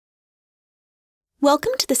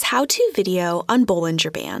Welcome to this how-to video on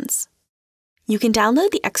Bollinger Bands. You can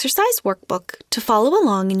download the exercise workbook to follow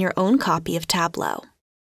along in your own copy of Tableau.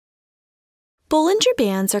 Bollinger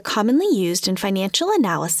Bands are commonly used in financial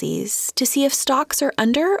analyses to see if stocks are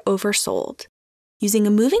under or oversold, using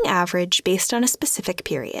a moving average based on a specific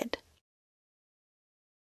period.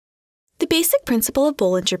 The basic principle of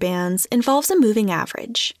Bollinger Bands involves a moving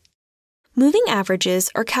average. Moving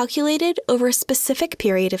averages are calculated over a specific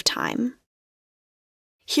period of time.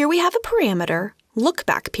 Here we have a parameter,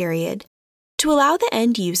 Lookback Period, to allow the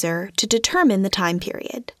end user to determine the time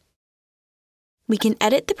period. We can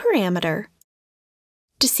edit the parameter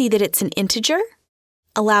to see that it's an integer,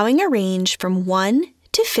 allowing a range from 1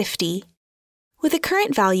 to 50 with a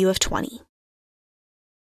current value of 20.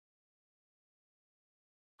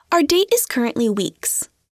 Our date is currently weeks,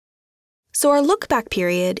 so our lookback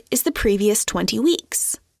period is the previous 20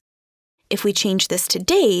 weeks. If we change this to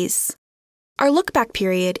days, our lookback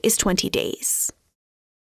period is 20 days.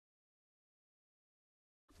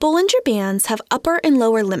 Bollinger Bands have upper and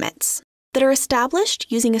lower limits that are established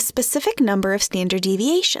using a specific number of standard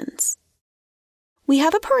deviations. We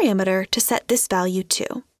have a parameter to set this value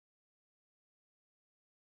to.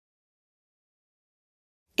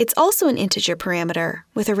 It's also an integer parameter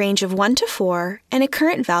with a range of 1 to 4 and a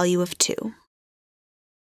current value of 2.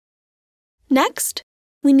 Next,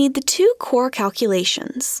 we need the two core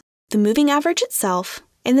calculations, the moving average itself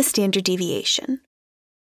and the standard deviation.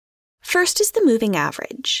 First is the moving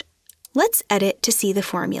average. Let's edit to see the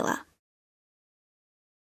formula.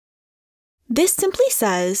 This simply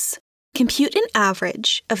says, compute an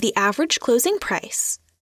average of the average closing price,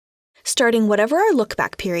 starting whatever our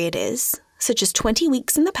lookback period is, such as 20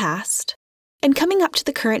 weeks in the past, and coming up to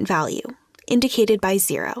the current value, indicated by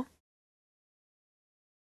 0.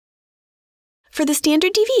 For the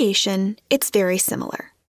standard deviation, it's very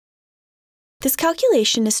similar. This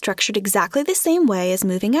calculation is structured exactly the same way as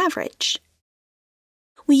moving average.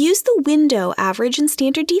 We use the window average and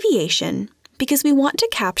standard deviation because we want to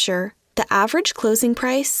capture the average closing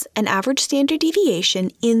price and average standard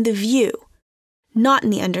deviation in the view, not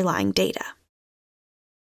in the underlying data.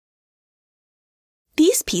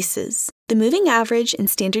 These pieces, the moving average and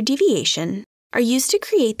standard deviation, are used to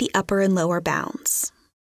create the upper and lower bounds.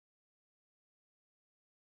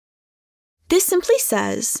 This simply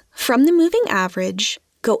says, from the moving average,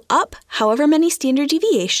 go up however many standard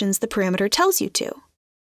deviations the parameter tells you to.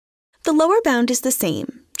 The lower bound is the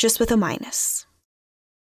same, just with a minus.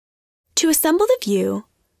 To assemble the view,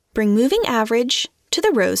 bring moving average to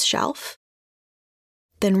the rows shelf,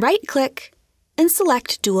 then right-click and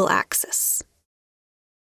select dual axis.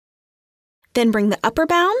 Then bring the upper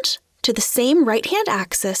bound to the same right-hand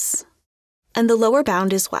axis and the lower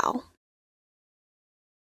bound as well.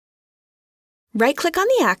 Right-click on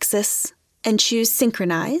the axis and choose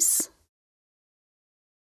Synchronize.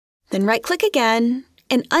 Then right-click again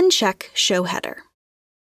and uncheck Show Header.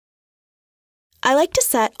 I like to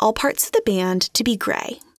set all parts of the band to be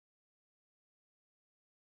gray.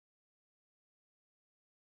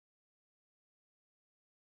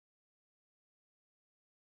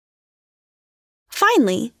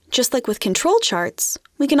 Finally, just like with control charts,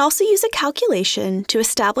 we can also use a calculation to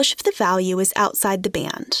establish if the value is outside the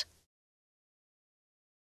band.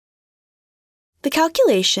 The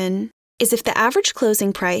calculation is if the average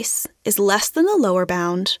closing price is less than the lower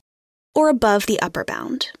bound or above the upper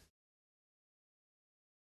bound.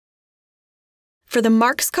 For the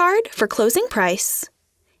marks card for closing price,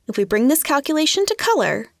 if we bring this calculation to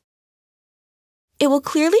color, it will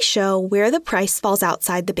clearly show where the price falls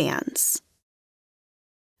outside the bands.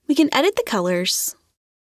 We can edit the colors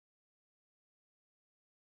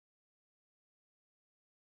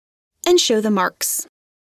and show the marks.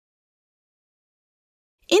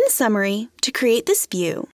 In summary, to create this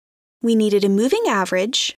view, we needed a moving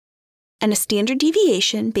average and a standard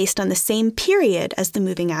deviation based on the same period as the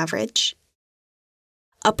moving average,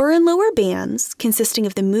 upper and lower bands consisting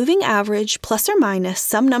of the moving average plus or minus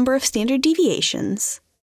some number of standard deviations,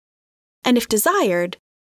 and if desired,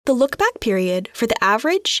 the lookback period for the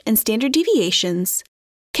average and standard deviations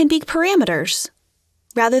can be parameters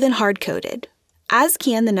rather than hard-coded, as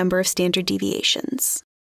can the number of standard deviations.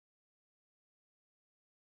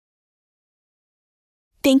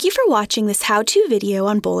 Thank you for watching this how-to video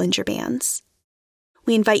on Bollinger Bands.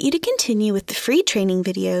 We invite you to continue with the free training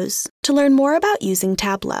videos to learn more about using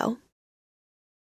Tableau.